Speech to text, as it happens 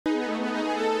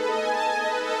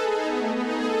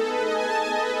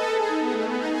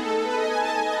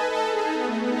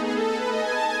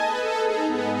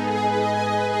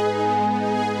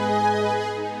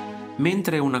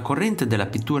Mentre una corrente della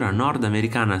pittura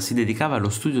nordamericana si dedicava allo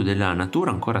studio della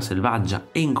natura ancora selvaggia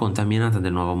e incontaminata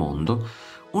del Nuovo Mondo,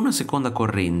 una seconda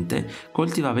corrente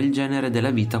coltivava il genere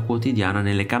della vita quotidiana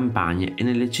nelle campagne e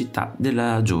nelle città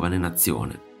della giovane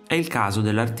nazione. È il caso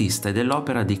dell'artista e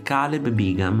dell'opera di Caleb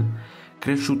Bingham,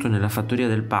 cresciuto nella fattoria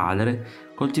del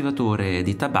padre, coltivatore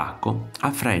di tabacco,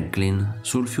 a Franklin,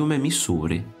 sul fiume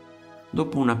Missouri.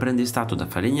 Dopo un apprendistato da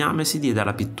falegname si diede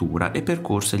alla pittura e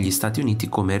percorse gli Stati Uniti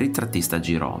come ritrattista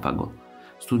girovago.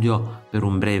 Studiò per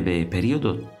un breve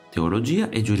periodo teologia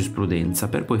e giurisprudenza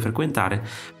per poi frequentare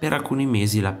per alcuni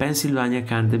mesi la Pennsylvania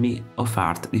Academy of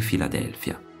Art di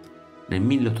Filadelfia. Nel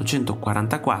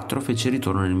 1844 fece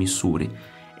ritorno nel Missouri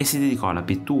e si dedicò alla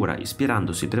pittura,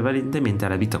 ispirandosi prevalentemente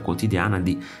alla vita quotidiana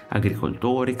di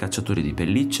agricoltori, cacciatori di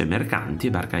pellicce, mercanti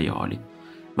e barcaioli,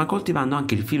 ma coltivando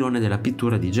anche il filone della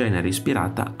pittura di genere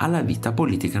ispirata alla vita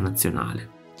politica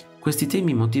nazionale. Questi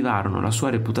temi motivarono la sua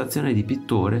reputazione di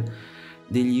pittore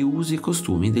degli usi e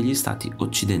costumi degli stati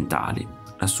occidentali.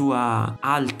 La sua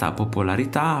alta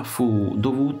popolarità fu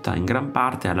dovuta in gran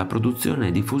parte alla produzione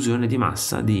e diffusione di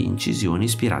massa di incisioni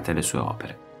ispirate alle sue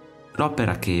opere.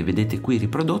 L'opera che vedete qui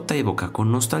riprodotta evoca con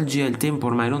nostalgia il tempo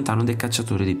ormai lontano dei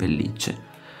cacciatori di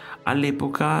pellicce.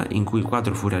 All'epoca in cui il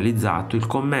quadro fu realizzato, il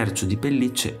commercio di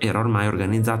pellicce era ormai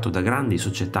organizzato da grandi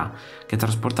società che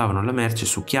trasportavano la merce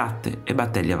su chiatte e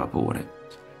battelli a vapore.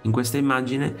 In questa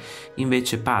immagine,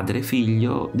 invece, padre e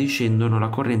figlio discendono la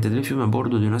corrente del fiume a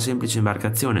bordo di una semplice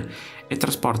imbarcazione e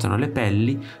trasportano le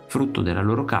pelli, frutto della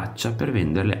loro caccia, per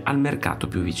venderle al mercato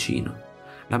più vicino.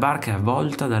 La barca è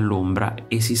avvolta dall'ombra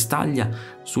e si staglia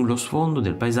sullo sfondo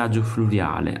del paesaggio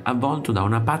fluviale, avvolto da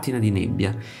una patina di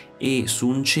nebbia e su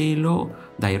un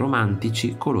cielo dai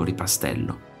romantici colori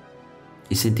pastello.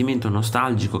 Il sentimento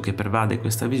nostalgico che pervade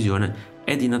questa visione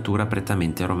è di natura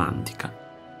prettamente romantica.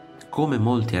 Come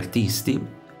molti artisti,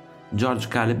 George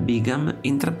Caleb Bingham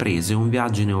intraprese un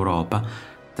viaggio in Europa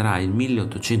tra il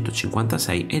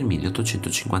 1856 e il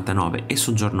 1859 e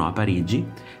soggiornò a Parigi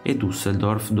e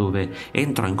Düsseldorf, dove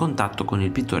entrò in contatto con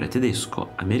il pittore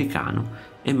tedesco americano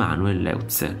Emanuel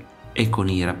Leutzer e con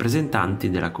i rappresentanti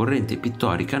della corrente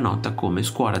pittorica nota come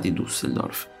Scuola di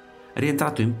Düsseldorf.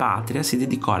 Rientrato in patria, si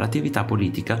dedicò all'attività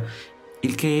politica,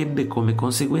 il che ebbe come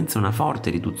conseguenza una forte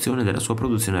riduzione della sua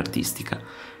produzione artistica.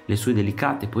 Le sue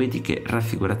delicate poetiche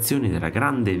raffigurazioni della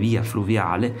grande via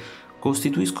fluviale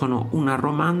costituiscono una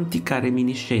romantica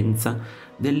reminiscenza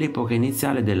dell'epoca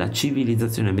iniziale della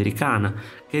civilizzazione americana,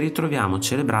 che ritroviamo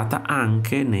celebrata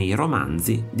anche nei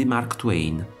romanzi di Mark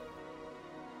Twain.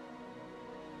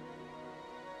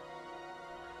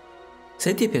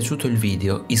 Se ti è piaciuto il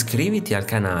video, iscriviti al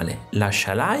canale,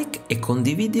 lascia like e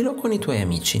condividilo con i tuoi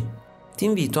amici. Ti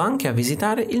invito anche a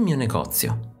visitare il mio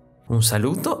negozio. Un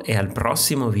saluto e al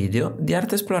prossimo video di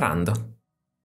Artesplorando.